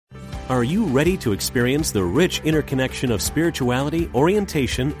Are you ready to experience the rich interconnection of spirituality,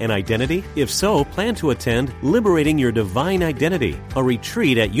 orientation, and identity? If so, plan to attend Liberating Your Divine Identity, a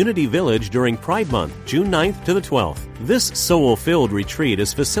retreat at Unity Village during Pride Month, June 9th to the 12th. This soul-filled retreat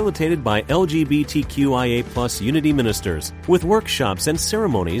is facilitated by LGBTQIA+ Unity ministers, with workshops and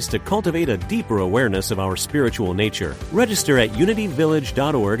ceremonies to cultivate a deeper awareness of our spiritual nature. Register at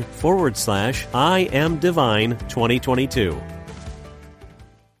unityvillage.org/I Am Divine 2022.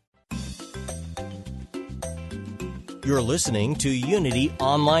 You're listening to Unity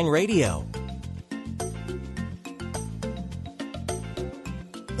Online Radio,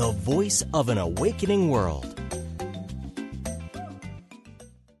 the voice of an awakening world.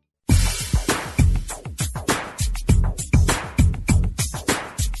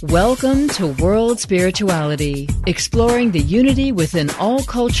 Welcome to World Spirituality, exploring the unity within all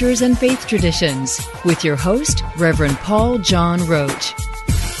cultures and faith traditions, with your host, Reverend Paul John Roach.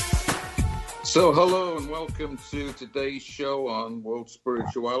 So hello and welcome to today's show on World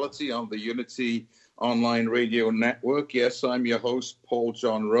Spirituality on the Unity Online Radio Network. Yes, I'm your host, Paul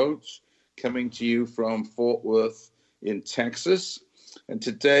John Roach, coming to you from Fort Worth in Texas. And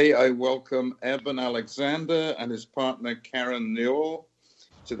today I welcome Eben Alexander and his partner, Karen Newell,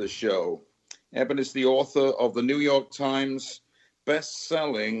 to the show. Eben is the author of the New York Times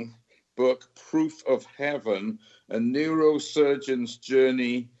best-selling book, Proof of Heaven, a neurosurgeon's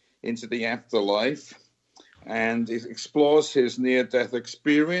journey into the afterlife, and it explores his near-death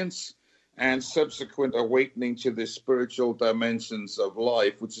experience and subsequent awakening to the spiritual dimensions of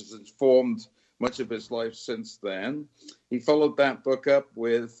life, which has informed much of his life since then. He followed that book up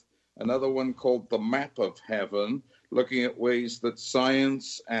with another one called The Map of Heaven, looking at ways that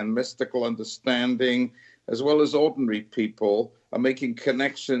science and mystical understanding, as well as ordinary people, are making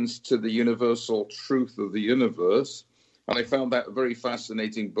connections to the universal truth of the universe. And I found that a very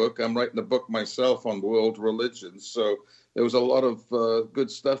fascinating book. I'm writing a book myself on world religions, so there was a lot of good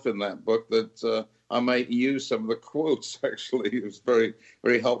stuff in that book that I might use some of the quotes, actually. It was very,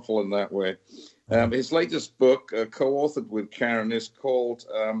 very helpful in that way. His latest book, co-authored with Karen, is called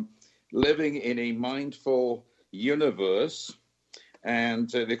Living in a Mindful Universe,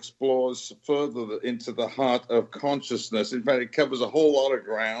 and it explores further into the heart of consciousness. In fact, it covers a whole lot of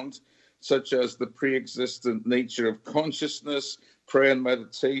ground, such as the pre-existent nature of consciousness, prayer and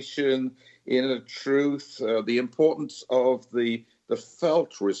meditation, inner truth, the importance of the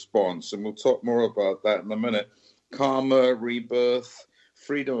felt response, and we'll talk more about that in a minute, karma, rebirth,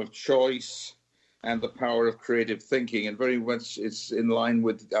 freedom of choice, and the power of creative thinking. And very much it's in line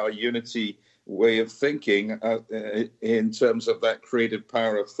with our Unity way of thinking in terms of that creative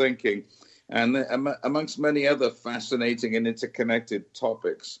power of thinking, and amongst many other fascinating and interconnected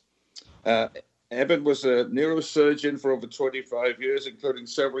topics. Eben was a neurosurgeon for over 25 years, including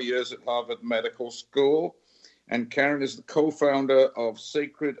several years at Harvard Medical School. And Karen is the co-founder of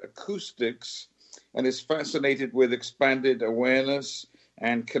Sacred Acoustics and is fascinated with expanded awareness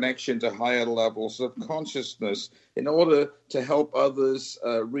and connection to higher levels of consciousness in order to help others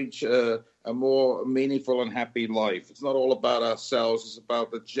reach a more meaningful and happy life. It's not all about ourselves, it's about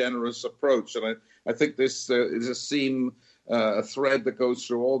the generous approach. And I think this is a theme, a thread that goes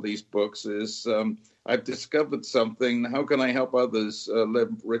through all these books is I've discovered something. How can I help others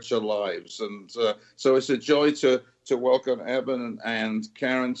live richer lives? And so it's a joy to welcome Eben and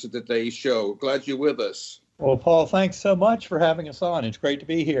Karen to today's show. Glad you're with us. Well, Paul, thanks so much for having us on. It's great to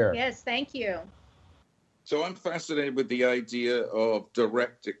be here. Yes, thank you. So I'm fascinated with the idea of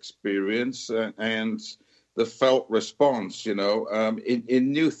direct experience and the felt response,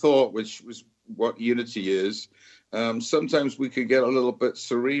 in New Thought, which was what Unity is. Sometimes we can get a little bit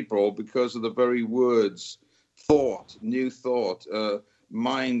cerebral because of the very words, thought, new thought,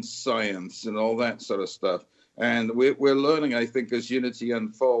 mind science, and all that sort of stuff. And we're learning, I think, as Unity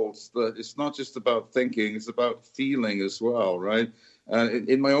unfolds, that it's not just about thinking, it's about feeling as well, right?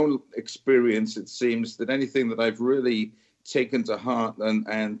 In my own experience, it seems that anything that I've really taken to heart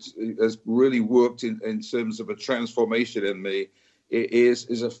and has really worked in terms of a transformation in me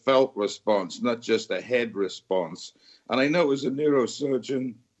is a felt response, not just a head response. And I know as a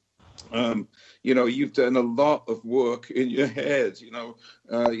neurosurgeon, you've done a lot of work in your head.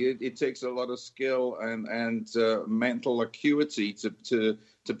 It takes a lot of skill and mental acuity to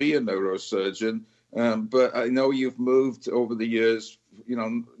be a neurosurgeon. But I know you've moved over the years,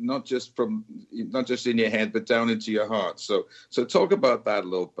 not just in your head, but down into your heart. So talk about that a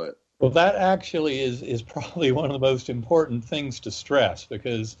little bit. Well, that actually is probably one of the most important things to stress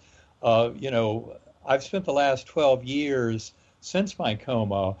because, I've spent the last 12 years since my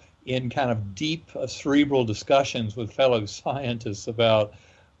coma in kind of deep cerebral discussions with fellow scientists about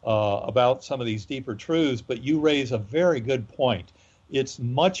about some of these deeper truths, but you raise a very good point. It's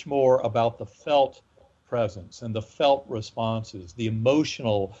much more about the felt presence and the felt responses, the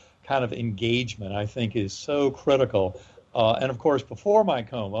emotional kind of engagement, I think, is so critical. And of course, before my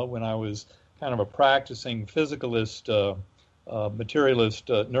coma, when I was kind of a practicing physicalist, materialist,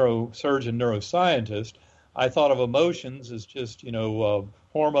 neurosurgeon, neuroscientist, I thought of emotions as just,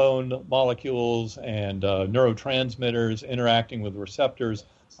 hormone molecules and neurotransmitters interacting with receptors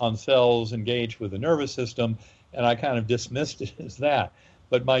on cells engaged with the nervous system, and I kind of dismissed it as that.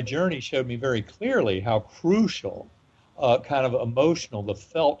 But my journey showed me very clearly how crucial kind of emotional, the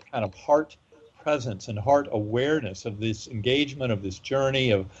felt kind of heart presence and heart awareness of this engagement, of this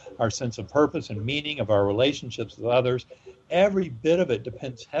journey, of our sense of purpose and meaning, of our relationships with others. Every bit of it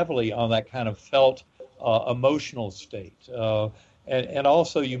depends heavily on that kind of felt emotional state. And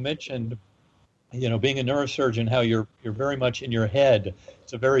also you mentioned, being a neurosurgeon, how you're very much in your head.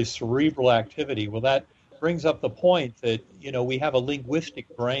 It's a very cerebral activity. Well, that brings up the point that, we have a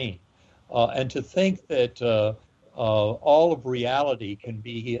linguistic brain. And to think that all of reality can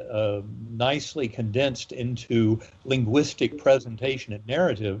be nicely condensed into linguistic presentation and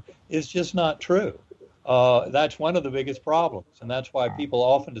narrative is just not true. That's one of the biggest problems, and that's why people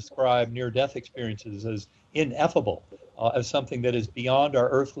often describe near-death experiences as ineffable, as something that is beyond our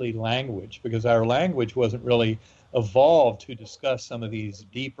earthly language, because our language wasn't really evolved to discuss some of these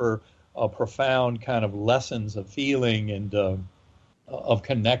deeper, profound kind of lessons of feeling and of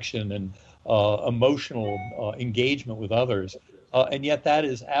connection and emotional engagement with others. And yet that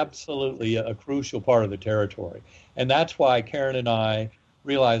is absolutely a crucial part of the territory. And that's why Karen and I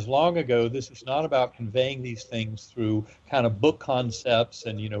realized long ago this is not about conveying these things through kind of book concepts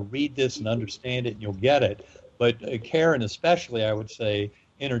and, read this and understand it and you'll get it. But Karen especially, I would say,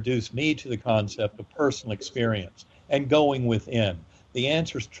 introduced me to the concept of personal experience and going within. The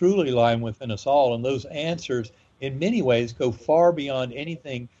answers truly lie within us all, and those answers in many ways go far beyond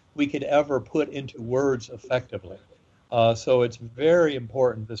anything we could ever put into words effectively. So it's very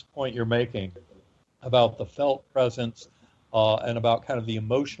important, this point you're making about the felt presence and about kind of the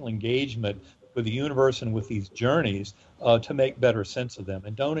emotional engagement with the universe and with these journeys to make better sense of them.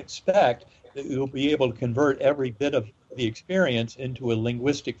 And don't expect that you'll be able to convert every bit of the experience into a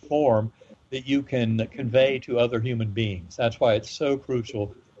linguistic form that you can convey to other human beings. That's why it's so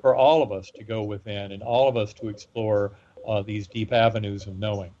crucial for all of us to go within and all of us to explore these deep avenues of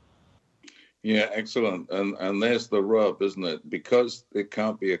knowing. Yeah, excellent. And there's the rub, isn't it? Because it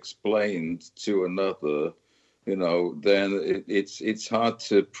can't be explained to another, then it's hard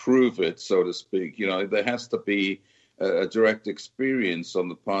to prove it, so to speak. There has to be a direct experience on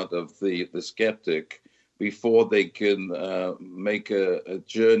the part of the skeptic before they can make a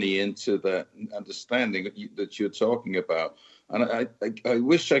journey into that understanding that you're talking about. And I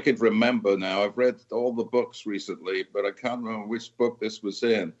wish I could remember now. I've read all the books recently, but I can't remember which book this was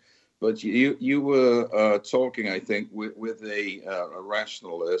in. But you were talking, I think, with a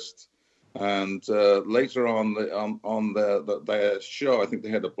rationalist, and later on their show, I think they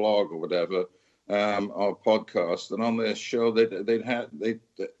had a blog or whatever, or podcast, and on their show they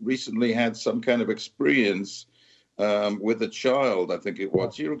recently had some kind of experience with a child. I think it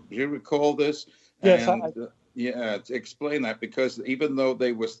was. Do you recall this? Yes. And, to explain that, because even though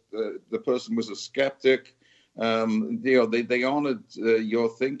the person was a skeptic. They honored your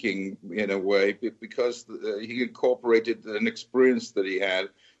thinking in a way because he incorporated an experience that he had,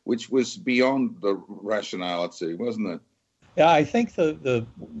 which was beyond the rationality, wasn't it? Yeah, I think the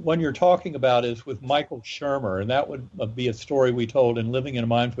one you're talking about is with Michael Shermer, and that would be a story we told in Living in a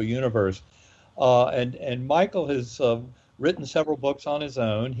Mindful Universe. And Michael has written several books on his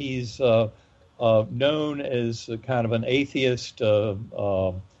own. He's known as kind of an atheist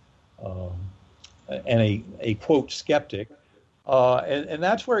and a quote skeptic, and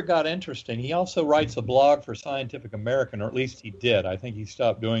that's where it got interesting. He also writes a blog for Scientific American, or at least he did. I think he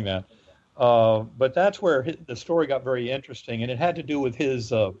stopped doing that. But that's where the story got very interesting, and it had to do with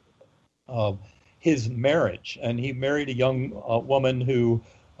his marriage. And he married a young woman who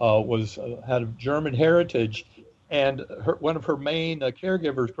had a German heritage, and one of her main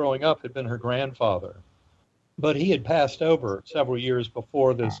caregivers growing up had been her grandfather. But he had passed over several years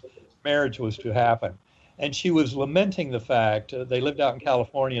before this marriage was to happen. And she was lamenting the fact, they lived out in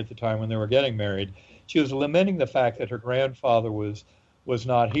California at the time when they were getting married. She was lamenting the fact that her grandfather was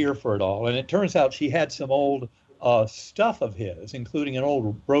not here for it all. And it turns out she had some old stuff of his, including an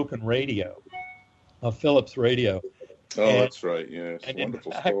old broken radio, a Philips radio. That's right. Yes,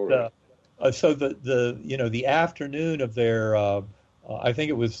 wonderful story. So the afternoon of their, I think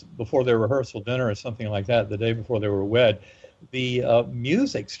it was before their rehearsal dinner or something like that, the day before they were wed, the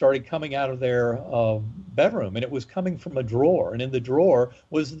music started coming out of their bedroom, and it was coming from a drawer. And in the drawer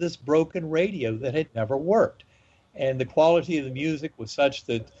was this broken radio that had never worked. And the quality of the music was such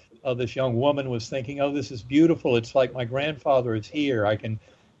that this young woman was thinking, oh, this is beautiful. It's like my grandfather is here. I can,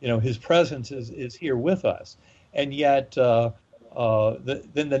 his presence is here with us. And yet, then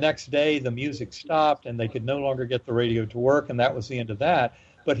the next day, the music stopped, and they could no longer get the radio to work, and that was the end of that.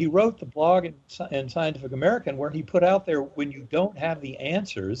 But he wrote the blog in Scientific American where he put out there, when you don't have the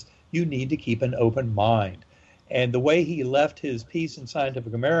answers, you need to keep an open mind. And the way he left his piece in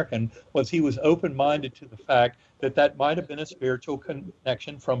Scientific American was he was open-minded to the fact that that might have been a spiritual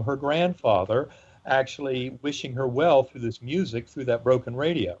connection from her grandfather, actually wishing her well through this music, through that broken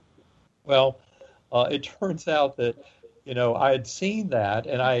radio. Well, it turns out that, I had seen that,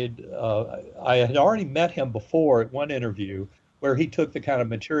 and I had already met him before at one interview where he took the kind of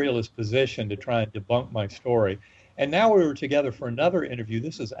materialist position to try and debunk my story. And now we were together for another interview.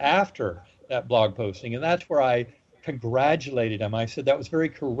 This is after that blog posting, and that's where I congratulated him. I said, that was very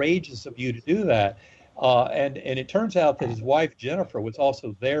courageous of you to do that. And it turns out that his wife, Jennifer, was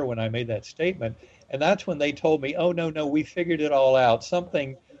also there when I made that statement. And that's when they told me, oh, no, we figured it all out.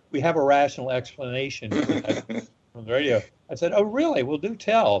 We have a rational explanation from the radio. I said, oh, really? Well, do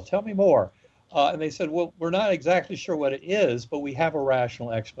tell me more. And they said, well, we're not exactly sure what it is, but we have a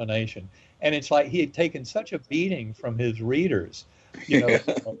rational explanation. And it's like he had taken such a beating from his readers,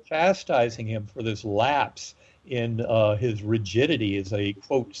 chastising him for this lapse in his rigidity as a,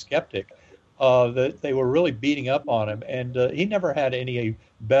 quote, skeptic, that they were really beating up on him. And he never had any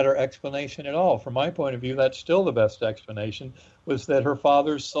better explanation at all. From my point of view, that's still the best explanation, was that her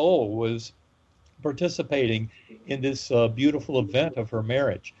father's soul was participating in this beautiful event of her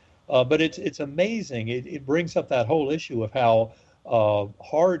marriage. But it's amazing. It brings up that whole issue of how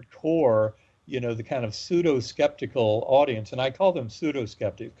hardcore, the kind of pseudo-skeptical audience, and I call them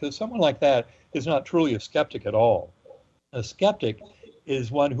pseudo-skeptics because someone like that is not truly a skeptic at all. A skeptic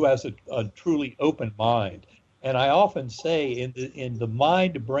is one who has a truly open mind. And I often say in the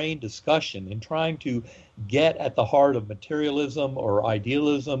mind-brain discussion, in trying to get at the heart of materialism or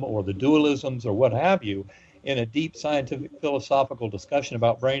idealism or the dualisms or what have you, in a deep scientific philosophical discussion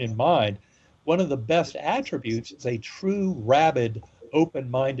about brain and mind, one of the best attributes is a true, rabid,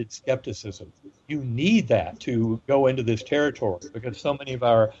 open-minded skepticism. You need that to go into this territory because so many of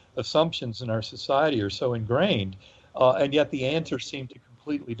our assumptions in our society are so ingrained, and yet the answers seem to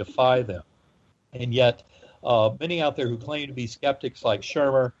completely defy them. And yet, many out there who claim to be skeptics like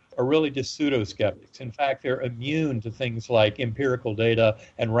Shermer are really just pseudo-skeptics. In fact, they're immune to things like empirical data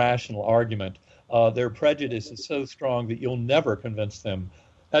and rational argument. Their prejudice is so strong that you'll never convince them.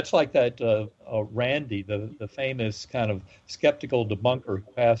 That's like that Randy, the famous kind of skeptical debunker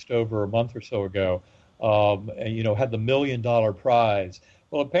who passed over a month or so ago, and, had the $1 million prize.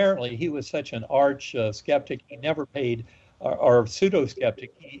 Well, apparently he was such an arch skeptic, he never paid, or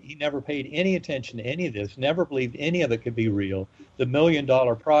pseudo-skeptic, he never paid any attention to any of this, never believed any of it could be real. The $1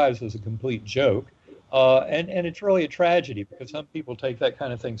 million prize was a complete joke. And it's really a tragedy because some people take that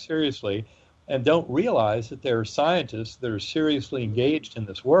kind of thing seriously and don't realize that there are scientists that are seriously engaged in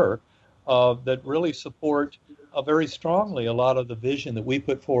this work that really support very strongly a lot of the vision that we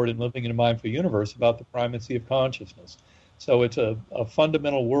put forward in Living in a Mindful Universe about the primacy of consciousness. So it's a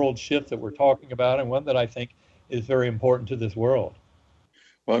fundamental world shift that we're talking about, and one that I think is very important to this world.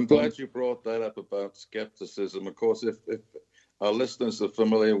 Well, I'm glad you brought that up about skepticism. Of course, if our listeners are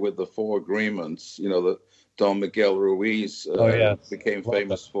familiar with the Four Agreements, that Don Miguel Ruiz became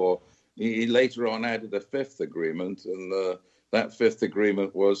famous for, he later on added a fifth agreement, and that fifth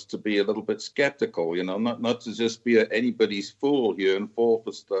agreement was to be a little bit skeptical, not to just be anybody's fool here and fall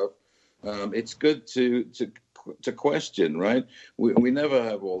for stuff. It's good to question, right? We never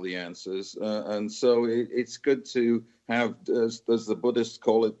have all the answers, and so it's good to have, as the Buddhists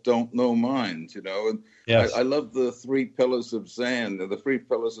call it, don't know mind, And yes. I love the 3 pillars of Zen. The 3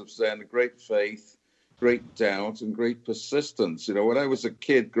 pillars of Zen: great faith, great doubt, and great persistence. When I was a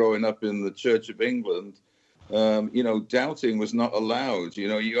kid growing up in the Church of England, doubting was not allowed.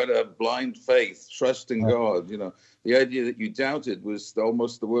 You got to have blind faith, trust in God. The idea that you doubted was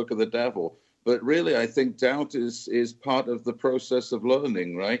almost the work of the devil. But really, I think doubt is part of the process of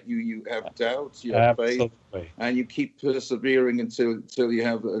learning, right? You have doubts, you have faith, and you keep persevering until you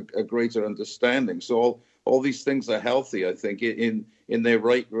have a greater understanding. So all these things are healthy, I think, in their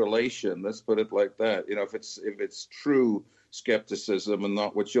right relation. Let's put it like that. If it's true skepticism and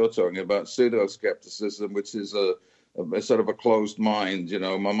not what you're talking about, pseudo-skepticism, which is a sort of a closed mind.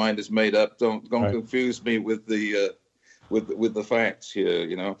 My mind is made up. Don't confuse me with the facts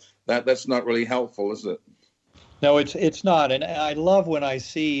here. That's not really helpful, is it? No, it's not. And I love when I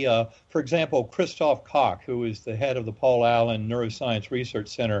see, for example, Christoph Koch, who is the head of the Paul Allen Neuroscience Research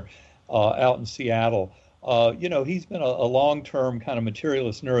Center out in Seattle. He's been a long-term kind of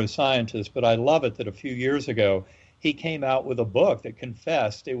materialist neuroscientist, but I love it that a few years ago he came out with a book that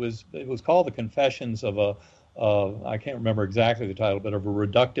confessed. It was called The Confessions of I can't remember exactly the title, but of a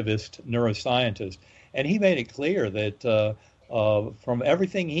reductivist neuroscientist. And he made it clear that from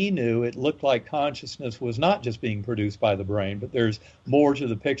everything he knew, it looked like consciousness was not just being produced by the brain, but there's more to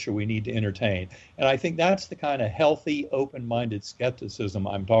the picture we need to entertain. And I think that's the kind of healthy, open-minded skepticism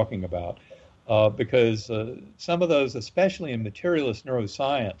I'm talking about, because some of those, especially in materialist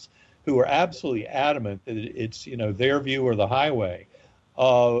neuroscience, who are absolutely adamant that it's their view or the highway,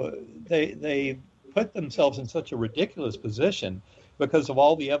 they put themselves in such a ridiculous position because of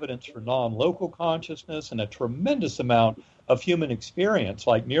all the evidence for non-local consciousness and a tremendous amount of human experience,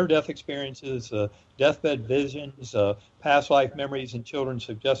 like near-death experiences, deathbed visions, past life memories in children,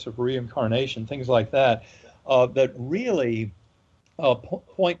 suggestive reincarnation, things like that, that really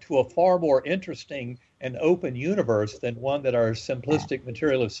point to a far more interesting and open universe than one that our simplistic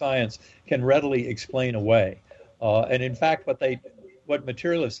materialist science can readily explain away. And in fact, what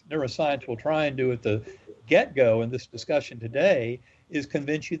materialist neuroscience will try and do at the get-go in this discussion today is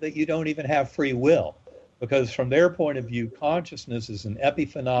convince you that you don't even have free will. Because from their point of view, consciousness is an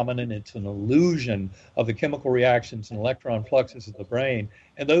epiphenomenon. It's an illusion of the chemical reactions and electron fluxes of the brain.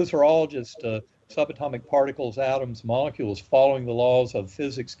 And those are all just subatomic particles, atoms, molecules, following the laws of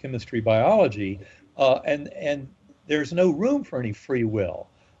physics, chemistry, biology. And there's no room for any free will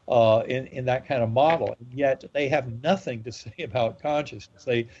in that kind of model. And yet they have nothing to say about consciousness.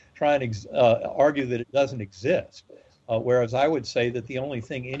 They try and argue that it doesn't exist. Whereas I would say that the only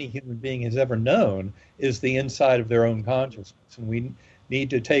thing any human being has ever known is the inside of their own consciousness. And we need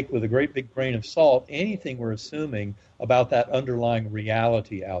to take with a great big grain of salt anything we're assuming about that underlying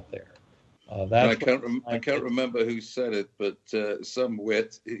reality out there. I can't remember who said it, but some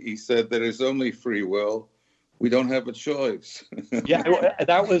wit, he said there is only free will. We don't have a choice. Yeah,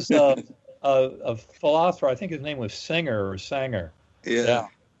 that was a philosopher. I think his name was Sanger. Yeah.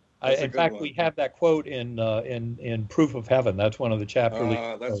 In fact, we have that quote in Proof of Heaven. That's one of the chapters.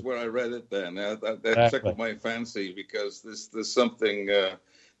 That's where I read it then. That tickled my fancy because there's something,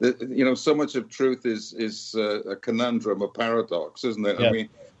 so much of truth is a conundrum, a paradox, isn't it? Yeah. I mean,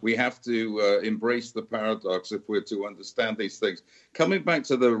 we have to embrace the paradox if we're to understand these things. Coming back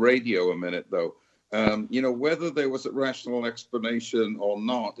to the radio a minute, though, whether there was a rational explanation or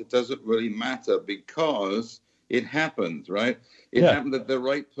not, it doesn't really matter because it happened, right? It happened at the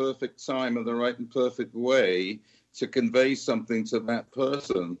right perfect time and the right and perfect way to convey something to that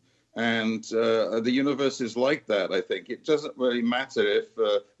person. And the universe is like that, I think. It doesn't really matter if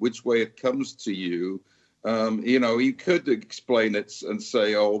which way it comes to you. You could explain it and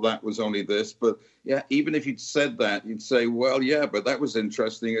say, oh, that was only this. But yeah, even if you'd said that, you'd say, well, yeah, but that was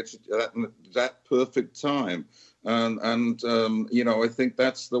interesting. It's that perfect time. And I think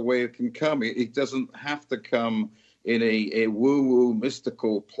that's the way it can come. It doesn't have to come in a woo-woo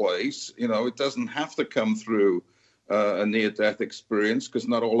mystical place. It doesn't have to come through a near-death experience because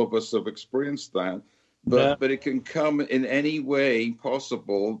not all of us have experienced that. But it can come in any way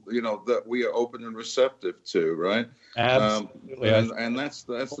possible, that we are open and receptive to, right? Absolutely. And that's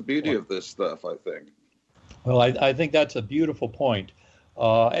the beauty of this stuff, I think. Well, I think that's a beautiful point.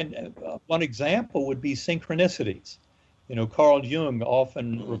 And one example would be synchronicities. Carl Jung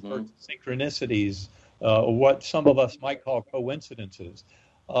often referred to synchronicities, what some of us might call coincidences.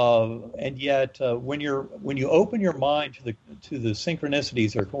 And yet, when you open your mind to the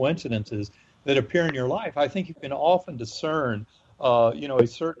synchronicities or coincidences that appear in your life, I think you can often discern, a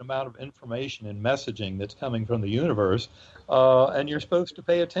certain amount of information and messaging that's coming from the universe, and you're supposed to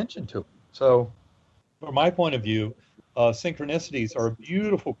pay attention to it. So, from my point of view, synchronicities are a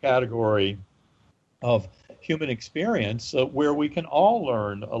beautiful category of human experience where we can all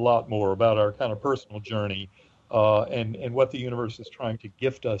learn a lot more about our kind of personal journey and what the universe is trying to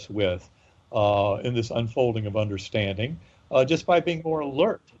gift us with in this unfolding of understanding, just by being more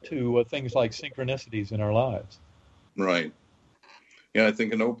alert to things like synchronicities in our lives. Right. Yeah, I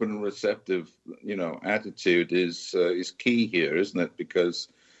think an open and receptive, attitude is key here, isn't it? Because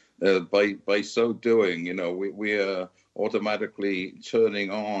by so doing, we are automatically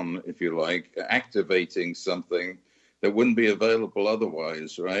turning on, if you like, activating something that wouldn't be available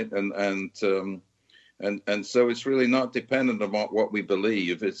otherwise, right? And so it's really not dependent on what we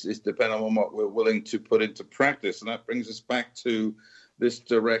believe. It's dependent on what we're willing to put into practice, and that brings us back to this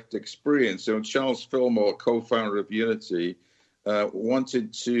direct experience. So Charles Fillmore, co-founder of Unity,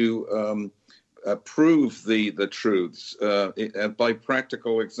 wanted to prove the truths by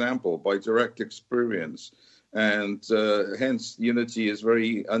practical example, by direct experience. And hence, unity is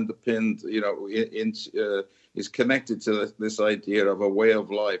very underpinned, is connected to this idea of a way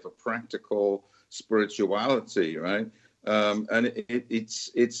of life, a practical spirituality, right? And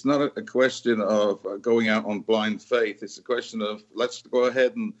it's not a question of going out on blind faith. It's a question of let's go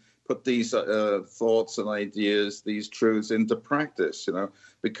ahead and put these thoughts and ideas, these truths into practice,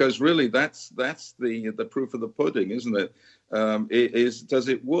 because really that's the proof of the pudding, isn't it? Does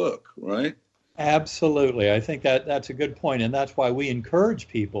it work, right? Absolutely. I think that's a good point, and that's why we encourage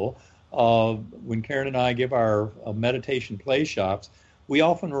people. When Karen and I give our meditation play shops, we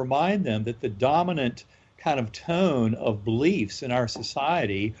often remind them that the dominant kind of tone of beliefs in our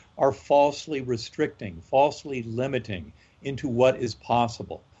society are falsely restricting, falsely limiting into what is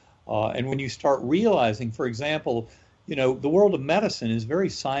possible. And when you start realizing, for example, the world of medicine is very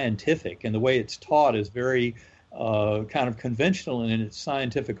scientific, and the way it's taught is very kind of conventional in its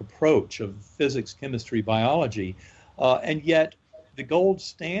scientific approach of physics, chemistry, biology. And yet the gold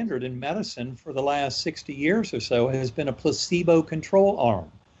standard in medicine for the last 60 years or so has been a placebo control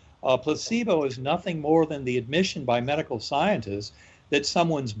arm. Placebo is nothing more than the admission by medical scientists that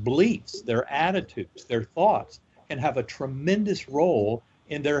someone's beliefs, their attitudes, their thoughts can have a tremendous role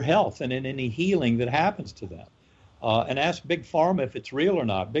in their health and in any healing that happens to them. And ask Big Pharma if it's real or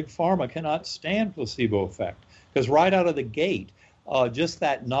not. Big Pharma cannot stand placebo effect because right out of the gate, just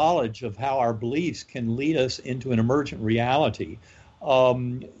that knowledge of how our beliefs can lead us into an emergent reality,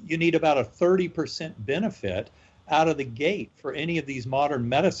 you need about a 30% benefit out of the gate for any of these modern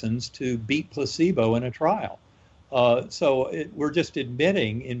medicines to beat placebo in a trial. We're just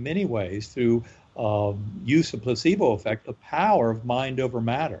admitting in many ways through use of placebo effect the power of mind over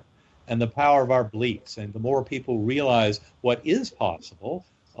matter and the power of our beliefs. And the more people realize what is possible,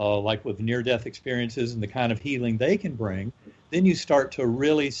 like with near-death experiences and the kind of healing they can bring, then you start to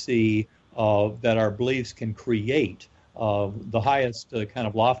really see that our beliefs can create the highest, kind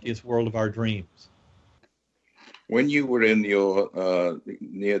of loftiest world of our dreams. When you were in your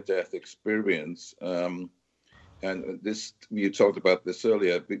near-death experience, and this, you talked about this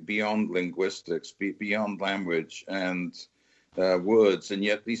earlier, beyond linguistics, beyond language and words, and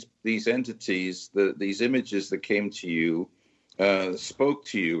yet these entities, these images that came to you, spoke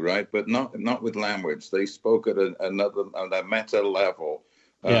to you, right? But not with language. They spoke at a meta level.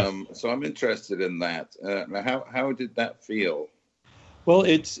 Yes. So I'm interested in that. How did that feel? Well,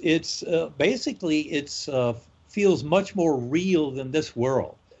 it's basically feels much more real than this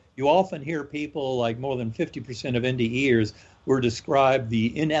world. You often hear people, like more than 50% of NDEers, will describe the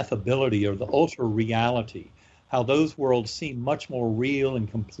ineffability or the ultra reality, how those worlds seem much more real and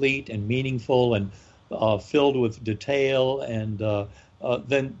complete and meaningful and filled with detail and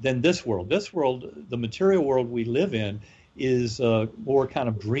than this world. This world, the material world we live in, is more kind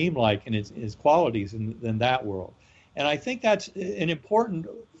of dreamlike in its qualities than that world. And I think that's an important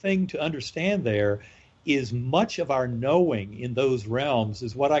thing to understand there. Is much of our knowing in those realms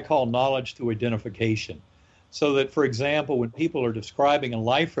is what I call knowledge through identification. So that, for example, when people are describing a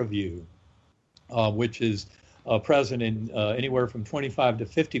life review, which is present in anywhere from 25 to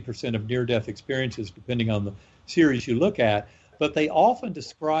 50% of near-death experiences, depending on the series you look at, but they often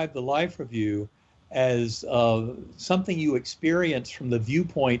describe the life review as something you experience from the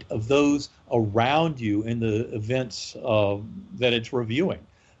viewpoint of those around you in the events that it's reviewing.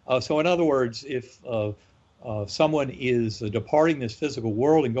 So in other words, if someone is departing this physical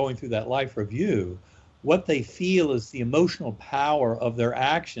world and going through that life review, what they feel is the emotional power of their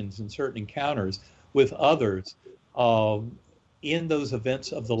actions in certain encounters with others in those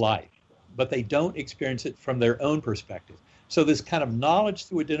events of the life, but they don't experience it from their own perspective. So this kind of knowledge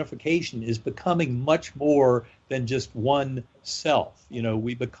through identification is becoming much more than just one self.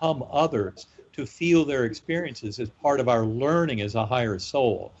 We become others to feel their experiences as part of our learning as a higher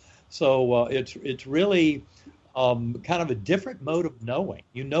soul. So it's really kind of a different mode of knowing.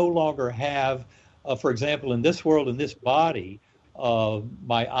 You no longer have, for example, in this world, in this body,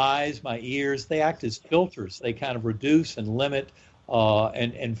 my eyes, my ears, they act as filters. They kind of reduce and limit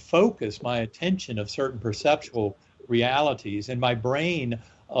and focus my attention of certain perceptual realities. And my brain,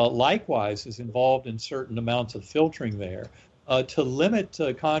 likewise, is involved in certain amounts of filtering there to limit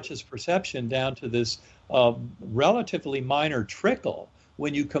conscious perception down to this relatively minor trickle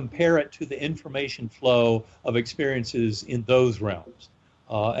when you compare it to the information flow of experiences in those realms.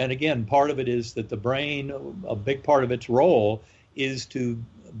 And again, part of it is that the brain, a big part of its role is to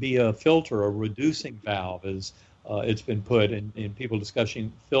be a filter, a reducing valve, as it's been put in people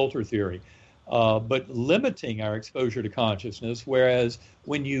discussing filter theory. but limiting our exposure to consciousness, whereas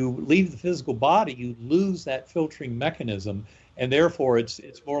when you leave the physical body, you lose that filtering mechanism, and therefore it's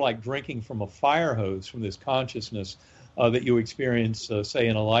more like drinking from a fire hose from this consciousness that you experience, say,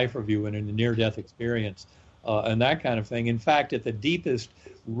 in a life review and in a near-death experience, and that kind of thing. In fact, at the deepest,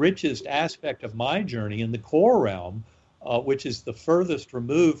 richest aspect of my journey, in the core realm, which is the furthest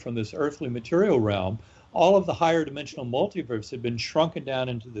removed from this earthly material realm, all of the higher dimensional multiverse had been shrunken down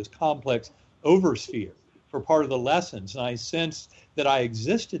into this complex oversphere for part of the lessons. And I sensed that I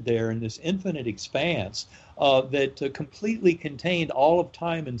existed there in this infinite expanse that completely contained all of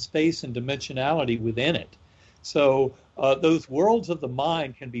time and space and dimensionality within it. So those worlds of the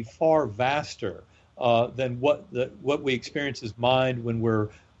mind can be far vaster than what we experience as mind when we're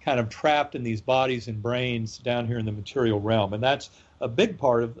kind of trapped in these bodies and brains down here in the material realm. And that's a big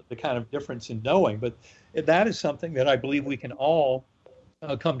part of the kind of difference in knowing. But that is something that I believe we can all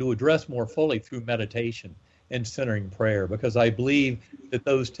come to address more fully through meditation and centering prayer, because I believe that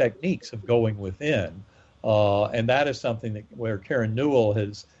those techniques of going within, and that is something where Karen Newell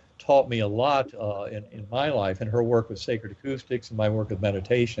has taught me a lot in my life, and her work with sacred acoustics and my work with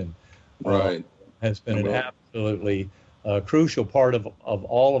meditation has been an absolutely crucial part of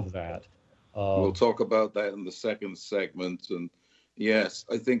all of that. We'll talk about that in the second segment. And yes,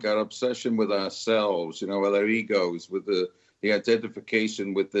 I think our obsession with ourselves, with our egos, with the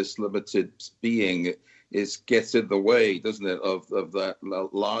identification with this limited being gets in the way, doesn't it, of that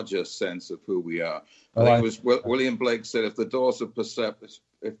larger sense of who we are. I think it was William Blake said, if the doors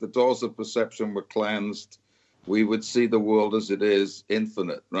of perception were cleansed, we would see the world as it is,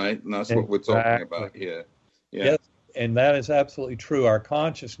 infinite, right? And that's what we're talking about here. Yeah. Yes, and that is absolutely true. Our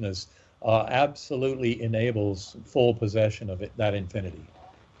consciousness absolutely enables full possession of that infinity.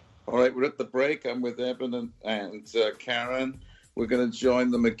 All right, we're at the break. I'm with Eben and Karen. We're going to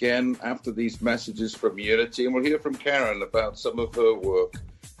join them again after these messages from Unity, and we'll hear from Karen about some of her work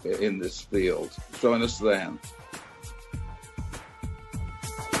in this field. Join us then.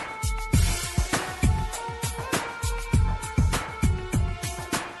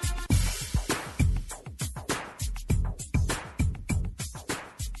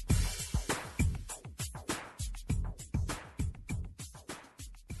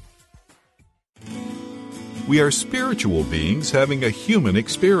 We are spiritual beings having a human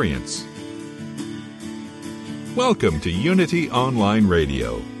experience. Welcome to Unity Online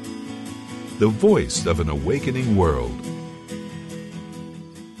Radio, the voice of an awakening world.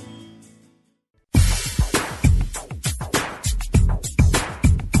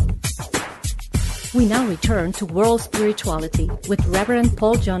 We now return to World Spirituality with Reverend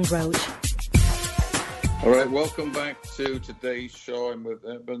Paul John Roach. All right, welcome back to today's show. I'm with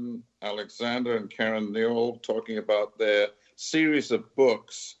Eben Alexander and Karen Newell talking about their series of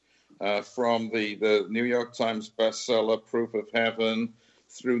books from the New York Times bestseller, Proof of Heaven,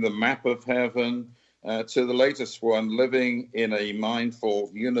 through the Map of Heaven, to the latest one, Living in a Mindful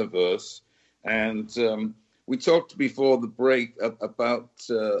Universe. And we talked before the break about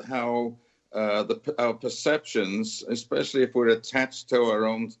how our perceptions, especially if we're attached to our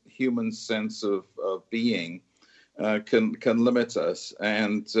own human sense of being, can limit us.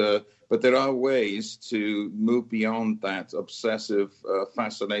 And but there are ways to move beyond that obsessive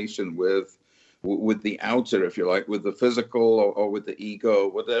fascination with the outer, if you like, with the physical or with the ego,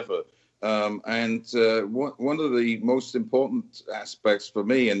 whatever. And one of the most important aspects for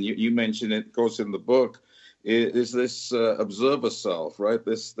me, and you mentioned it, of course, in the book, is this observer self, right?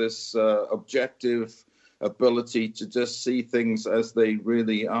 This objective ability to just see things as they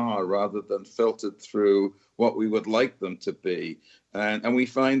really are, rather than filtered through what we would like them to be. And we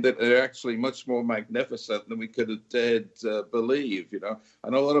find that they're actually much more magnificent than we could have dared believe. I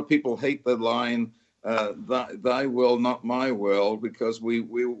know a lot of people hate the line, thy will, not my will, because we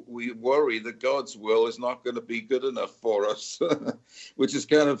worry that God's will is not going to be good enough for us, which is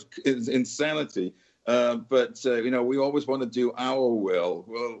kind of insanity. But we always want to do our will.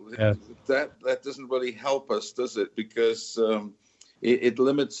 Well, yes. That doesn't really help us, does it? Because it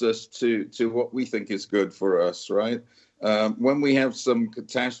limits us to what we think is good for us, right? When we have some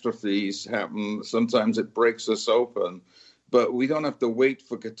catastrophes happen, sometimes it breaks us open, but we don't have to wait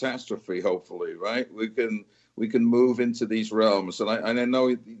for catastrophe. Hopefully, right? We can move into these realms, and I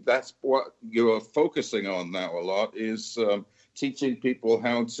know that's what you're focusing on now a lot, is teaching people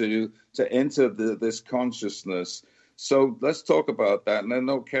how to enter this consciousness. So let's talk about that. And I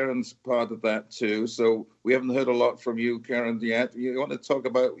know Karen's part of that too. So we haven't heard a lot from you, Karen, yet. You want to talk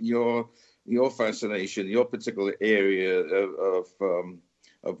about your fascination, your particular area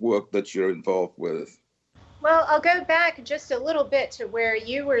of work that you're involved with? Well, I'll go back just a little bit to where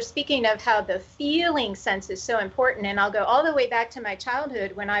you were speaking of how the feeling sense is so important. And I'll go all the way back to my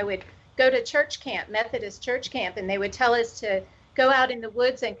childhood when I would go to church camp, Methodist church camp, and they would tell us to go out in the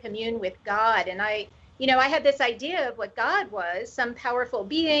woods and commune with God. And I had this idea of what God was, some powerful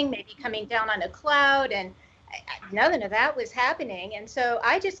being, maybe coming down on a cloud, and none of that was happening. And so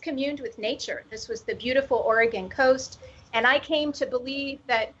I just communed with nature. This was the beautiful Oregon coast. And I came to believe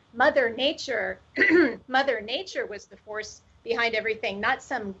that Mother Nature was the force behind everything, not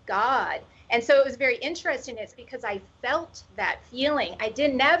some God. And so it was very interesting. It's because I felt that feeling. I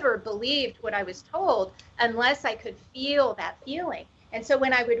never believed what I was told unless I could feel that feeling. And so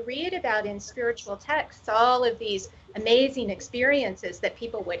when I would read about in spiritual texts all of these amazing experiences that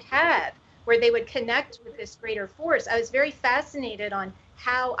people would have, where they would connect with this greater force, I was very fascinated on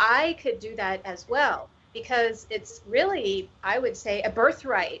how I could do that as well. Because it's really, I would say, a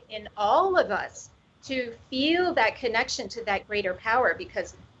birthright in all of us to feel that connection to that greater power,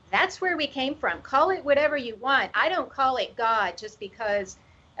 because that's where we came from. Call it whatever you want. I don't call it God just because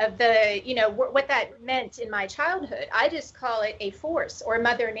of the, what that meant in my childhood. I just call it a force or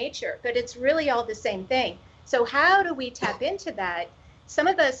Mother Nature, but it's really all the same thing. So how do we tap into that? Some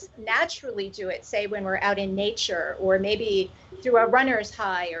of us naturally do it, say, when we're out in nature, or maybe through a runner's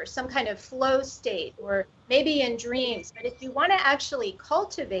high or some kind of flow state, or maybe in dreams. But if you want to actually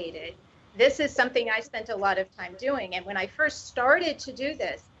cultivate it, this is something I spent a lot of time doing. And when I first started to do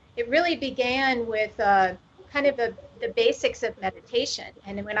this, it really began with kind of the basics of meditation.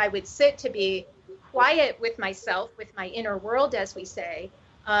 And when I would sit to be quiet with myself, with my inner world, as we say,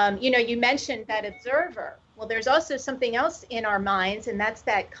 you mentioned that observer. Well, there's also something else in our minds, and that's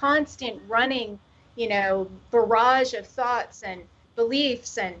that constant running, barrage of thoughts and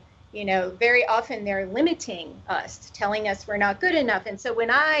beliefs. And, very often they're limiting us, telling us we're not good enough. And so when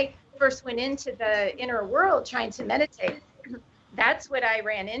I first went into the inner world trying to meditate, that's what I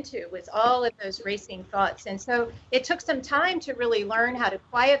ran into, was all of those racing thoughts. And so it took some time to really learn how to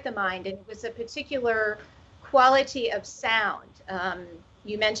quiet the mind. And it was a particular quality of sound.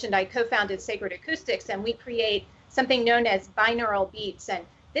 You mentioned I co-founded Sacred Acoustics, and we create something known as binaural beats. And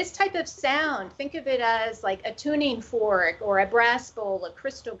this type of sound, think of it as like a tuning fork or a brass bowl, a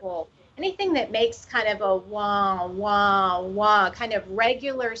crystal bowl, anything that makes kind of a wah, wah, wah kind of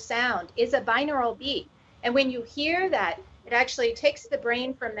regular sound is a binaural beat. And when you hear that, it actually takes the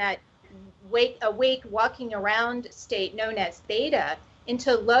brain from that awake walking around state known as theta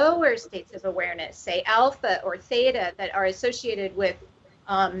into lower states of awareness, say alpha or theta, that are associated with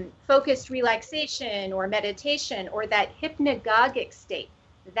focused relaxation or meditation, or that hypnagogic state.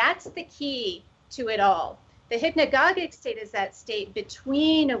 That's the key to it all. The hypnagogic state is that state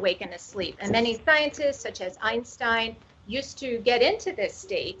between awake and asleep. And many scientists, such as Einstein, used to get into this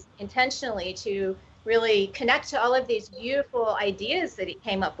state intentionally to really connect to all of these beautiful ideas that he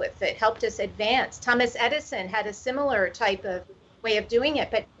came up with that helped us advance. Thomas Edison had a similar type of way of doing it.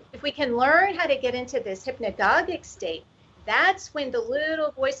 But if we can learn how to get into this hypnagogic state, that's when the little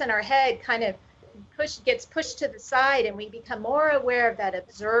voice in our head kind of gets pushed to the side, and we become more aware of that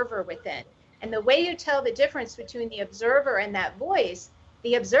observer within. And the way you tell the difference between the observer and that voice,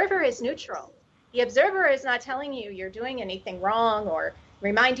 the observer is neutral. The observer is not telling you you're doing anything wrong or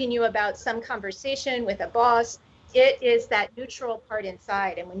reminding you about some conversation with a boss. It is that neutral part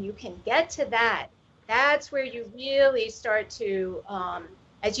inside. And when you can get to that, that's where you really start to,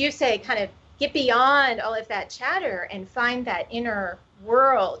 as you say, kind of get beyond all of that chatter and find that inner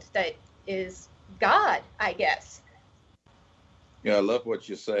world that is God, I guess. Yeah, I love what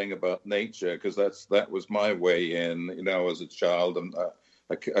you're saying about nature, because that was my way in, as a child. And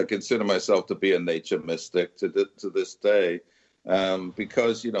I consider myself to be a nature mystic to this day,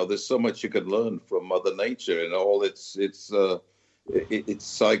 because, there's so much you can learn from Mother Nature and all its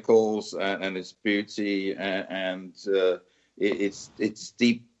cycles and its beauty and its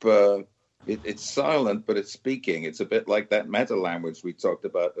deep. It's silent, but it's speaking. It's a bit like that meta language we talked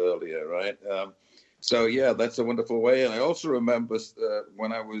about earlier, right? So, yeah, that's a wonderful way. And I also remember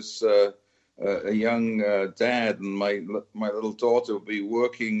when I was a young dad, and my little daughter would be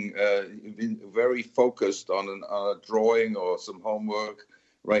working, very focused on a drawing or some homework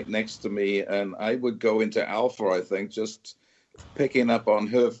right next to me. And I would go into alpha, I think, just picking up on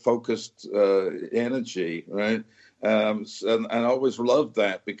her focused energy, right? And I always loved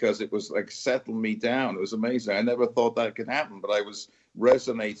that, because it was like settling me down. It was amazing. I never thought that could happen, but I was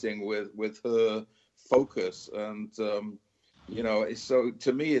resonating with her focus. And, so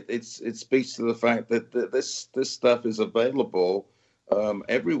to me, it speaks to the fact that this stuff is available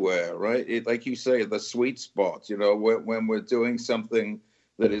everywhere, right? Like you say, the sweet spot, when we're doing something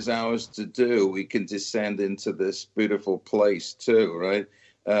that is ours to do, we can descend into this beautiful place too, right?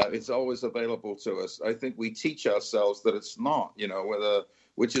 It's always available to us. I think we teach ourselves that it's not,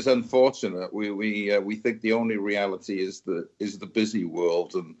 which is unfortunate. We think the only reality is the busy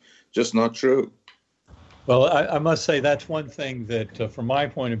world, and just not true. Well, I must say that's one thing that, from my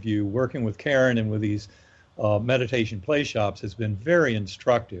point of view, working with Karen and with these meditation play shops has been very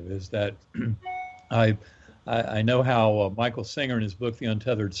instructive. Is that I know how Michael Singer in his book The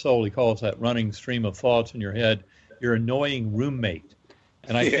Untethered Soul, he calls that running stream of thoughts in your head your annoying roommate.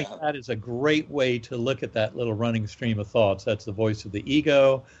 And I think that is a great way to look at that little running stream of thoughts. That's the voice of the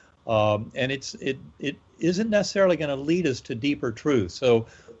ego. And it isn't necessarily going to lead us to deeper truth. So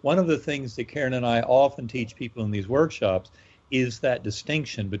one of the things that Karen and I often teach people in these workshops is that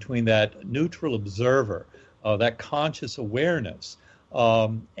distinction between that neutral observer, that conscious awareness,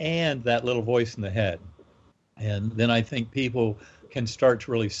 and that little voice in the head. And then I think people can start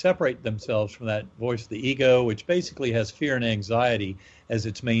to really separate themselves from that voice of the ego, which basically has fear and anxiety as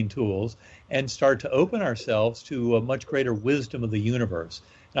its main tools, and start to open ourselves to a much greater wisdom of the universe.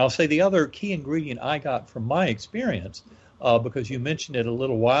 And I'll say the other key ingredient I got from my experience, because you mentioned it a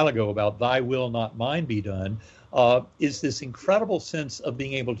little while ago about thy will, not mine be done, is this incredible sense of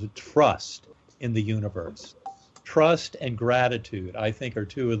being able to trust in the universe. Trust and gratitude, I think, are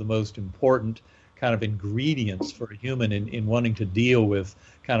two of the most important kind of ingredients for a human in wanting to deal with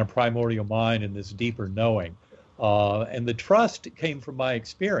kind of primordial mind and this deeper knowing. And the trust came from my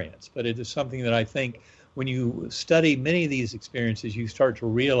experience, but it is something that I think when you study many of these experiences, you start to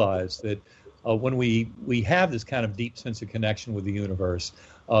realize that when we have this kind of deep sense of connection with the universe,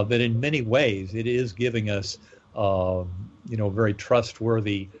 that in many ways it is giving us, a very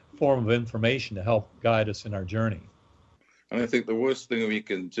trustworthy form of information to help guide us in our journey. And I think the worst thing we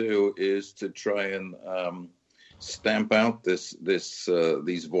can do is to try and stamp out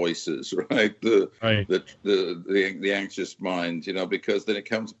these voices, right? The anxious mind, because then it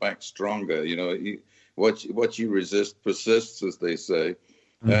comes back stronger. What you resist persists, as they say,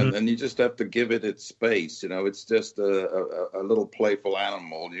 and you just have to give it its space. It's just a little playful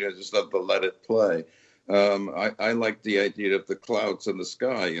animal. You just have to let it play. I like the idea of the clouds in the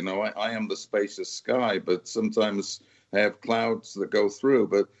sky. I am the spacious sky, but sometimes I have clouds that go through,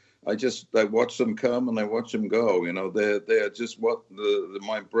 but I watch them come and I watch them go. They're just what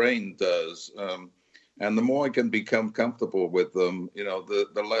my brain does. And the more I can become comfortable with them,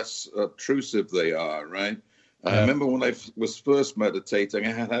 the less obtrusive they are, right? I remember when I was first meditating,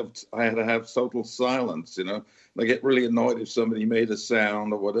 I had to have total silence. I get really annoyed if somebody made a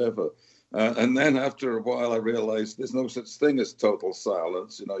sound or whatever. And then after a while, I realized there's no such thing as total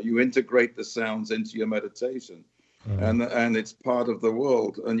silence. You integrate the sounds into your meditation. And it's part of the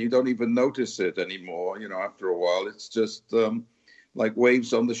world, and you don't even notice it anymore. After a while, it's just like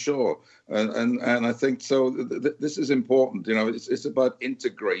waves on the shore. And I think so. This is important. It's about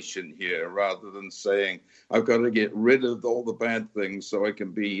integration here, rather than saying I've got to get rid of all the bad things so I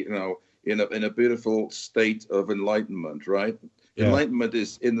can be, in a beautiful state of enlightenment. Right? Yeah. Enlightenment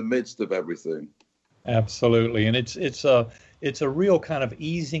is in the midst of everything. Absolutely, and it's a real kind of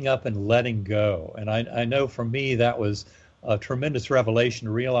easing up and letting go. And I know for me that was a tremendous revelation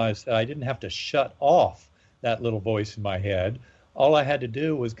to realize that I didn't have to shut off that little voice in my head. All I had to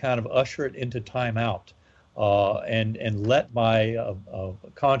do was kind of usher it into timeout and let my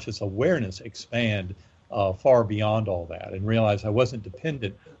conscious awareness expand far beyond all that, and realize I wasn't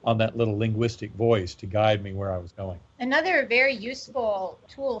dependent on that little linguistic voice to guide me where I was going. Another very useful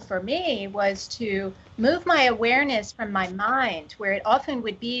tool for me was to move my awareness from my mind, where it often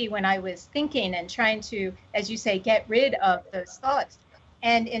would be when I was thinking and trying to, as you say, get rid of those thoughts.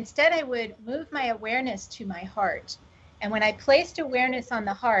 And instead I would move my awareness to my heart. And when I placed awareness on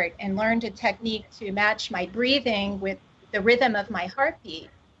the heart and learned a technique to match my breathing with the rhythm of my heartbeat,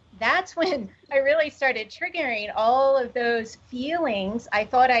 that's when I really started triggering all of those feelings I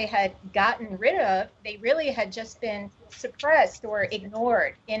thought I had gotten rid of. They really had just been suppressed or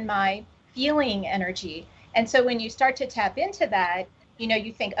ignored in my feeling energy. And so when you start to tap into that,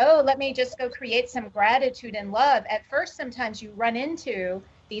 you think, oh, let me just go create some gratitude and love. At first, sometimes you run into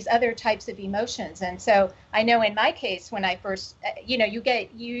these other types of emotions. And so I know in my case, when I first,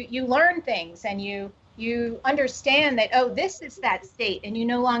 you learn things and you understand that, oh, this is that state, and you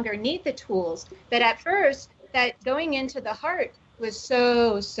no longer need the tools. But at first, that going into the heart was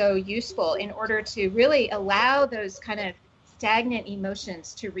so useful in order to really allow those kind of stagnant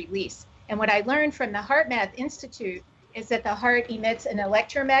emotions to release. And what I learned from the HeartMath Institute is that the heart emits an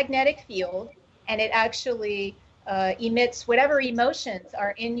electromagnetic field, and it actually emits whatever emotions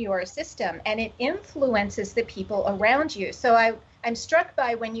are in your system, and it influences the people around you. So I'm struck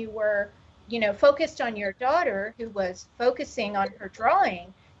by when you were, focused on your daughter who was focusing on her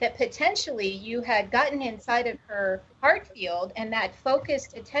drawing, that potentially you had gotten inside of her heart field, and that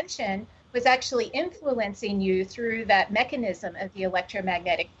focused attention was actually influencing you through that mechanism of the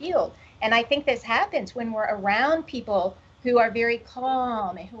electromagnetic field. And I think this happens when we're around people who are very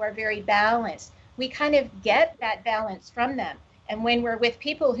calm and who are very balanced. We kind of get that balance from them. And when we're with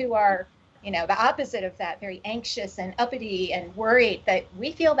people who are, the opposite of that, very anxious and uppity and worried, that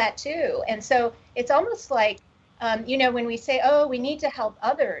we feel that too. And so it's almost like, when we say, oh, we need to help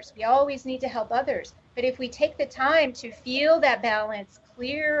others, we always need to help others. But if we take the time to feel that balance,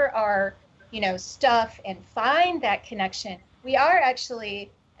 clear our, stuff, and find that connection, we are actually,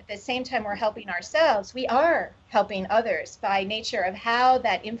 at the same time we're helping ourselves, we are helping others by nature of how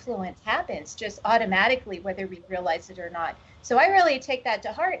that influence happens, just automatically, whether we realize it or not. So I really take that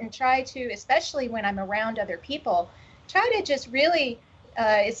to heart and try to, especially when I'm around other people, try to just really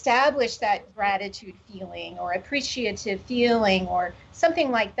establish that gratitude feeling or appreciative feeling or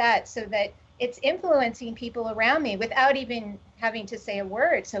something like that, so that it's influencing people around me without even having to say a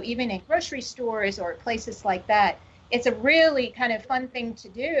word. So even in grocery stores or places like that, it's a really kind of fun thing to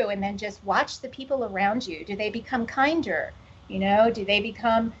do. And then just watch the people around you. Do they become kinder? Do they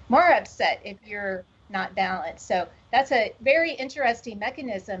become more upset if you're not balanced? So that's a very interesting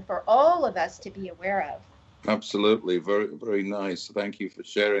mechanism for all of us to be aware of. Absolutely. Very, very nice. Thank you for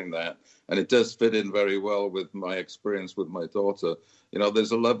sharing that. And it does fit in very well with my experience with my daughter.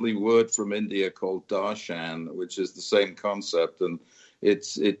 There's a lovely word from India called darshan, which is the same concept. And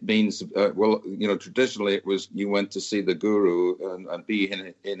it means, traditionally it was you went to see the guru and be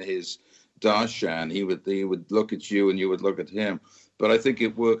in his darshan. He would look at you and you would look at him. But I think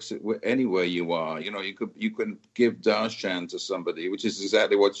it works anywhere you are. You can give darshan to somebody, which is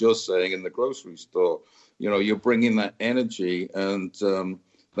exactly what you're saying in the grocery store. You're bringing that energy and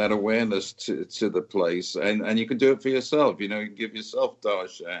that awareness to the place, and you can do it for yourself. You can give yourself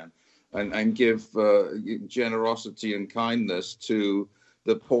darshan and give generosity and kindness to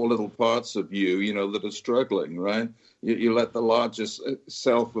the poor little parts of you, that are struggling, right? You let the largest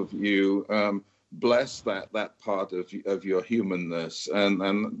self of you bless that part of your humanness,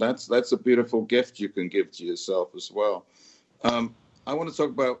 and that's a beautiful gift you can give to yourself as well. I want to talk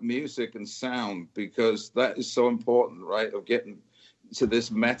about music and sound, because that is so important, right? Of getting to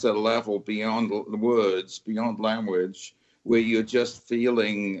this meta level beyond the words, beyond language, where you're just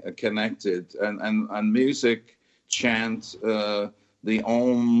feeling connected. And music, chant, the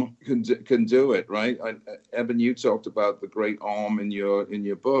Om can do it, right? Eben, you talked about the great Om in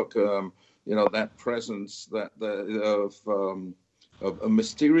your book. That presence of a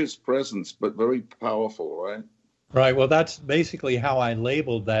mysterious presence, but very powerful, right? Right. Well, that's basically how I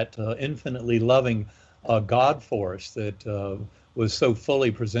labeled that infinitely loving God force that was so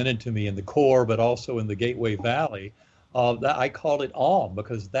fully presented to me in the core, but also in the Gateway Valley. That I called it Om,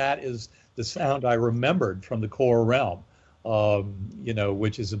 because that is the sound I remembered from the core realm,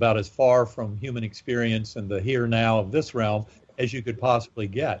 which is about as far from human experience and the here now of this realm as you could possibly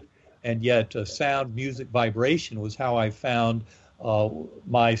get. And yet sound, music, vibration was how I found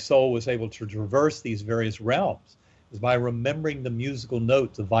my soul was able to traverse these various realms, is by remembering the musical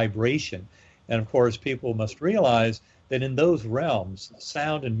note, the vibration. And of course, people must realize that in those realms,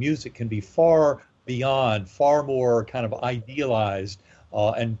 sound and music can be far beyond, far more kind of idealized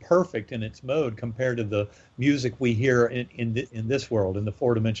and perfect in its mode compared to the music we hear in this world, in the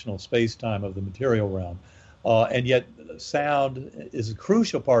four-dimensional space-time of the material realm. And yet sound is a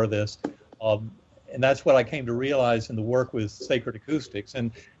crucial part of this. And that's what I came to realize in the work with sacred acoustics.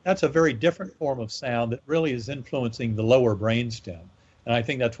 And that's a very different form of sound that really is influencing the lower brainstem. And I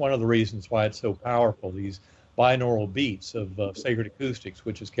think that's one of the reasons why it's so powerful, these binaural beats of sacred acoustics,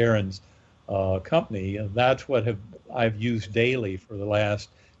 which is Karen's company. That's what I've used daily for the last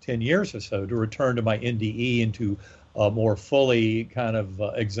 10 years or so to return to my NDE and to more fully kind of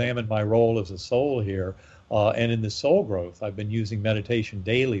examine my role as a soul here. And in the soul growth, I've been using meditation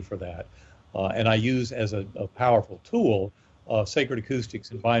daily for that. And I use as a powerful tool sacred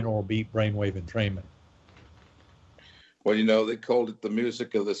acoustics and binaural beat brainwave entrainment. Well, they called it the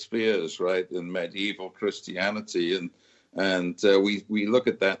music of the spheres, right, in medieval Christianity. And we look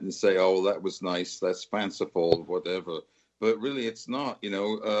at that and say, oh, that was nice, that's fanciful, whatever. But really, it's not.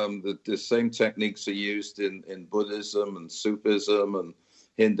 The same techniques are used in Buddhism and Sufism and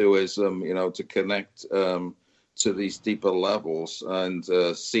Hinduism, to connect to these deeper levels, and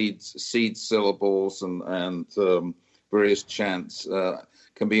seed syllables and various chants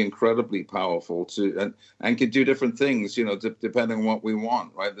can be incredibly powerful and can do different things, depending on what we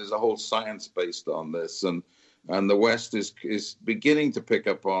want, right? There's a whole science based on this, and and the West is beginning to pick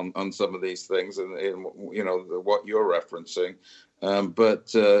up on some of these things, and you know what you're referencing.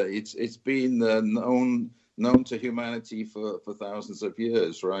 But it's been known to humanity for thousands of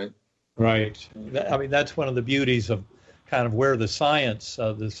years, right? Right. I mean, that's one of the beauties of kind of where the science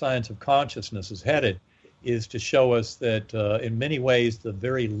of consciousness is headed, is to show us that in many ways the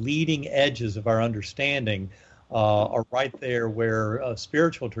very leading edges of our understanding are right there where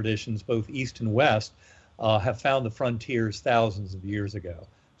spiritual traditions, both East and West, have found the frontiers thousands of years ago.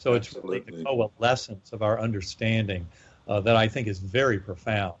 So Absolutely. It's really the coalescence of our understanding that I think is very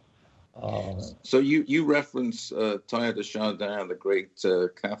profound. So you reference Teilhard de Chardin, the great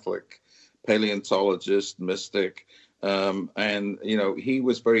Catholic paleontologist, mystic, and you know he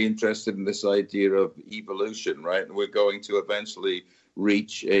was very interested in this idea of evolution, right? And we're going to eventually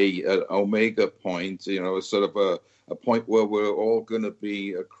reach an omega point, you know, sort of a point where we're all going to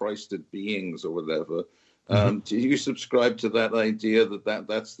be Christed beings or whatever. Do you subscribe to that idea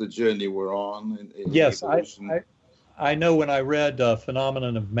that's the journey we're on? Yes, I know when I read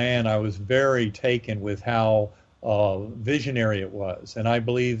Phenomenon of Man, I was very taken with how visionary it was. And I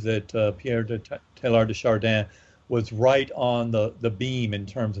believe that Teilhard de Chardin was right on the beam in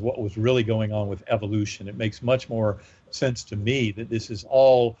terms of what was really going on with evolution. It makes much more sense to me that this is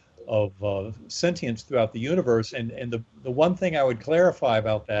all of sentience throughout the universe. And the one thing I would clarify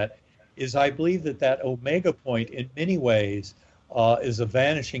about that is I believe that omega point in many ways is a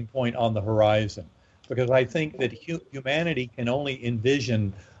vanishing point on the horizon. Because I think that humanity can only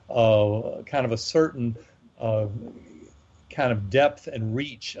envision kind of a certain kind of depth and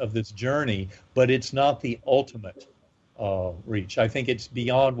reach of this journey, but it's not the ultimate reach. I think it's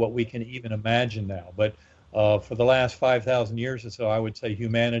beyond what we can even imagine now. But for the last 5,000 years or so, I would say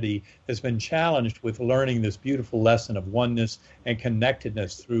humanity has been challenged with learning this beautiful lesson of oneness and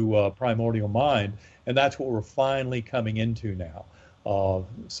connectedness through primordial mind, and that's what we're finally coming into now,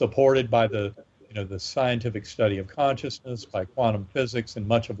 supported by the scientific study of consciousness, by quantum physics, and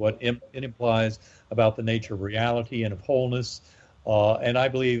much of what it implies about the nature of reality and of wholeness. And I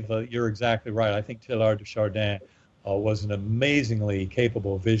believe you're exactly right. I think Teilhard de Chardin was an amazingly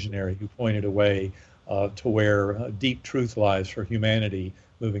capable visionary who pointed a way to where deep truth lies for humanity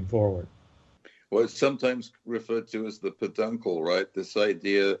moving forward. Well, it's sometimes referred to as the peduncle, right? This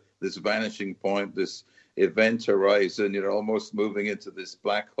idea, this vanishing point, this event horizon, you're almost moving into this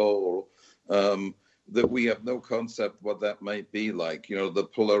black hole. That we have no concept what that might be like, you know, the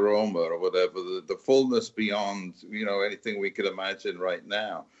pleroma or whatever, the fullness beyond, you know, anything we could imagine right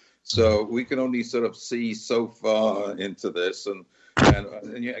now. So we can only sort of see so far into this, and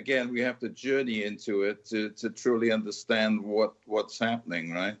again, we have to journey into it to truly understand what's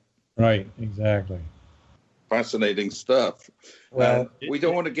happening, right? Right, exactly. Fascinating stuff. Well, we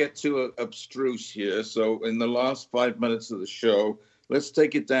don't want to get too abstruse here, so in the last 5 minutes of the show, let's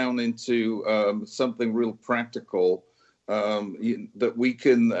take it down into something real practical that we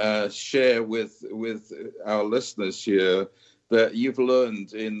can share with our listeners here that you've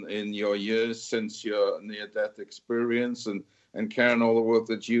learned in your years since your near-death experience and Karen, all the work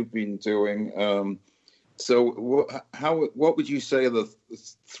that you've been doing. So what would you say are the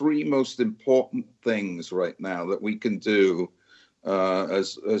three most important things right now that we can do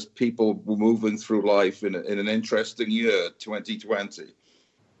as people moving through life in an interesting year, 2020?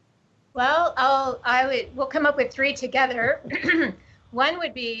 Well, we'll come up with three together. One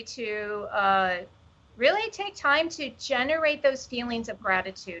would be to really take time to generate those feelings of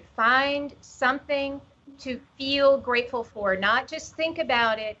gratitude. Find something to feel grateful for, not just think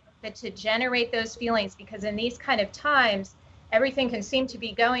about it, but to generate those feelings, because in these kind of times, everything can seem to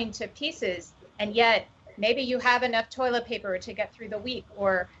be going to pieces, and yet maybe you have enough toilet paper to get through the week,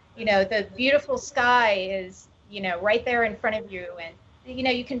 or, you know, the beautiful sky is, you know, right there in front of you, and, you know,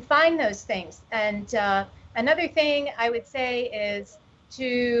 you can find those things. And another thing I would say is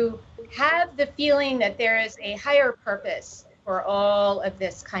to have the feeling that there is a higher purpose for all of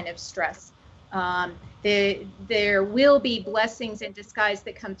this kind of stress. There will be blessings in disguise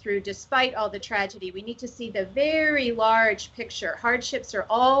that come through despite all the tragedy. We need to see the very large picture. Hardships are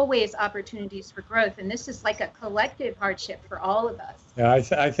always opportunities for growth, and this is like a collective hardship for all of us. Yeah,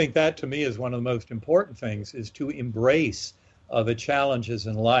 I think that to me is one of the most important things, is to embrace the challenges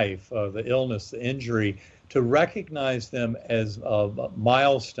in life, the illness, the injury, to recognize them as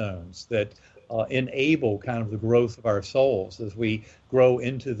milestones that enable kind of the growth of our souls as we grow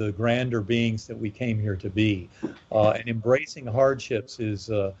into the grander beings that we came here to be. And embracing hardships is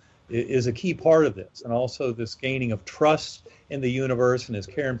a key part of this, and also this gaining of trust in the universe, and as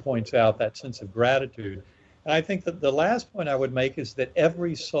Karen points out, that sense of gratitude. And I think that the last point I would make is that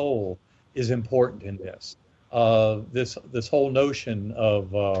every soul is important in this. this whole notion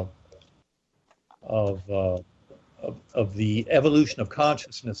of the evolution of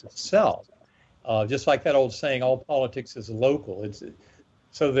consciousness itself. Just like that old saying, all politics is local. It's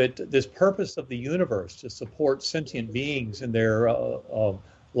so that this purpose of the universe to support sentient beings in their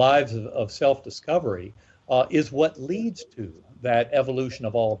lives of self-discovery is what leads to that evolution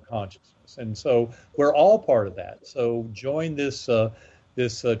of all of consciousness. And so we're all part of that. So join this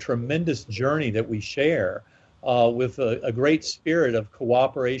tremendous journey that we share with a great spirit of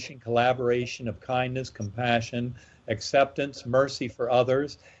cooperation, collaboration, of kindness, compassion, acceptance, mercy for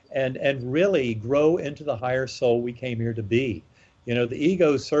others, and really grow into the higher soul we came here to be. You know, the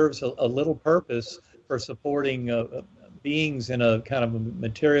ego serves a little purpose for supporting beings in a kind of a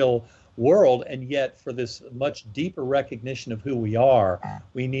material world, and yet for this much deeper recognition of who we are,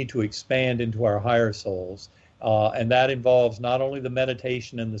 we need to expand into our higher souls. And that involves not only the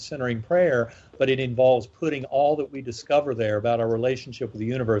meditation and the centering prayer, but it involves putting all that we discover there about our relationship with the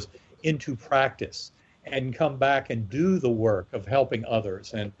universe into practice and come back and do the work of helping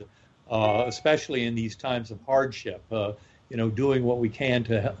others, and especially in these times of hardship, doing what we can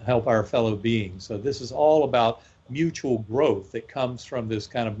to help our fellow beings. So this is all about mutual growth that comes from this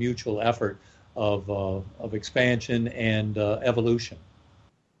kind of mutual effort of expansion and evolution.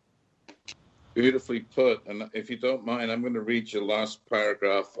 Beautifully put. And if you don't mind, I'm going to read your last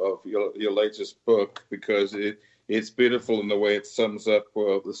paragraph of your latest book, because it's beautiful in the way it sums up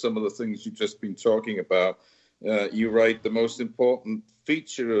some of the things you've just been talking about. You write, the most important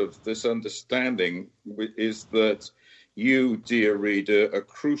feature of this understanding is that you, dear reader, are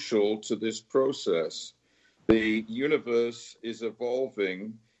crucial to this process. The universe is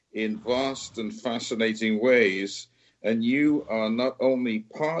evolving in vast and fascinating ways, and you are not only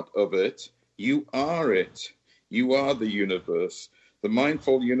part of it, you are it. You are the universe. The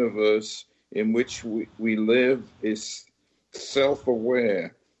mindful universe in which we live is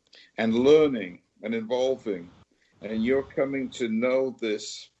self-aware and learning and evolving. And you're coming to know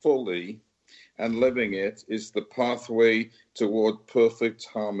this fully, and living it is the pathway toward perfect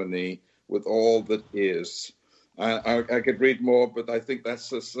harmony with all that is. I could read more, but I think that's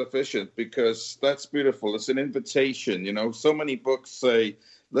sufficient, because that's beautiful. It's an invitation. You know, so many books say,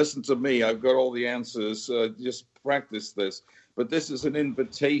 listen to me, I've got all the answers, just practice this. But this is an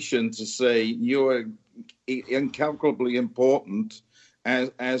invitation to say you're incalculably important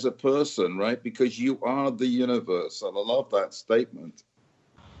as a person, right? Because you are the universe. And I love that statement.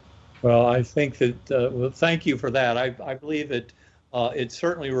 Well, I think that, thank you for that. I believe that it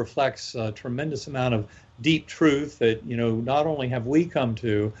certainly reflects a tremendous amount of deep truth that, not only have we come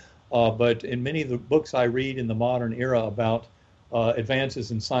to, but in many of the books I read in the modern era about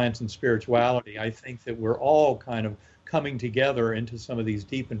advances in science and spirituality, I think that we're all kind of coming together into some of these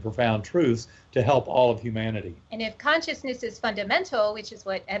deep and profound truths to help all of humanity. And if consciousness is fundamental, which is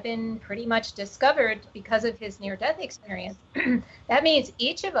what Eben pretty much discovered because of his near-death experience, that means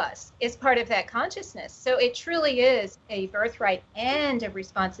each of us is part of that consciousness. So it truly is a birthright and a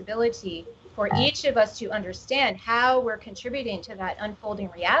responsibility for each of us to understand how we're contributing to that unfolding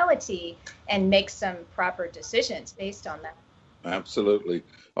reality and make some proper decisions based on that. Absolutely.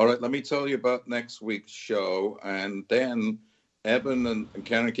 All right, let me tell you about next week's show, and then Eben and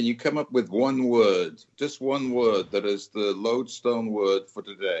Karen, can you come up with one word, just one word that is the lodestone word for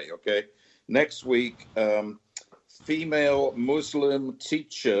today, okay? Next week, female Muslim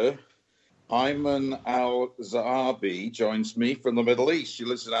teacher Ayman Al-Zahabi joins me from the Middle East. She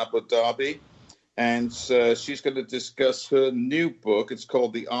lives in Abu Dhabi, and she's going to discuss her new book. It's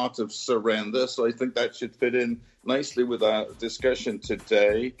called The Art of Surrender, so I think that should fit in nicely with our discussion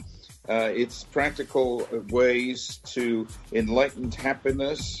today. It's practical ways to enlightened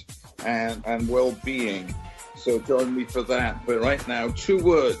happiness and well-being. So join me for that. But right now, 2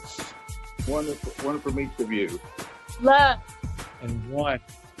 words, one from each of you. Love. And one.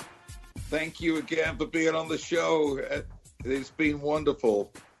 Thank you again for being on the show. It's been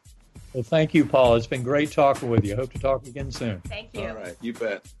wonderful. Well, thank you, Paul. It's been great talking with you. Hope to talk again soon. Thank you. All right, you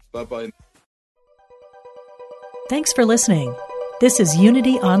bet. Bye-bye. Thanks for listening. This is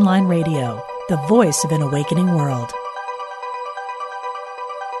Unity Online Radio, the voice of an awakening world.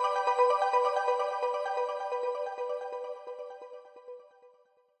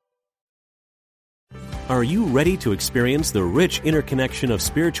 Are you ready to experience the rich interconnection of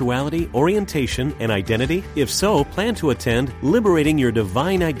spirituality, orientation, and identity? If so, plan to attend Liberating Your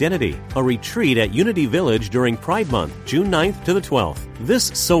Divine Identity, a retreat at Unity Village during Pride Month, June 9th to the 12th. This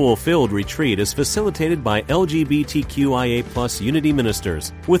soul-filled retreat is facilitated by LGBTQIA+ Unity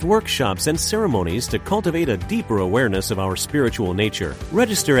ministers, with workshops and ceremonies to cultivate a deeper awareness of our spiritual nature.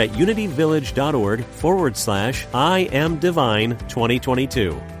 Register at unityvillage.org/I Am Divine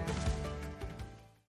 2022.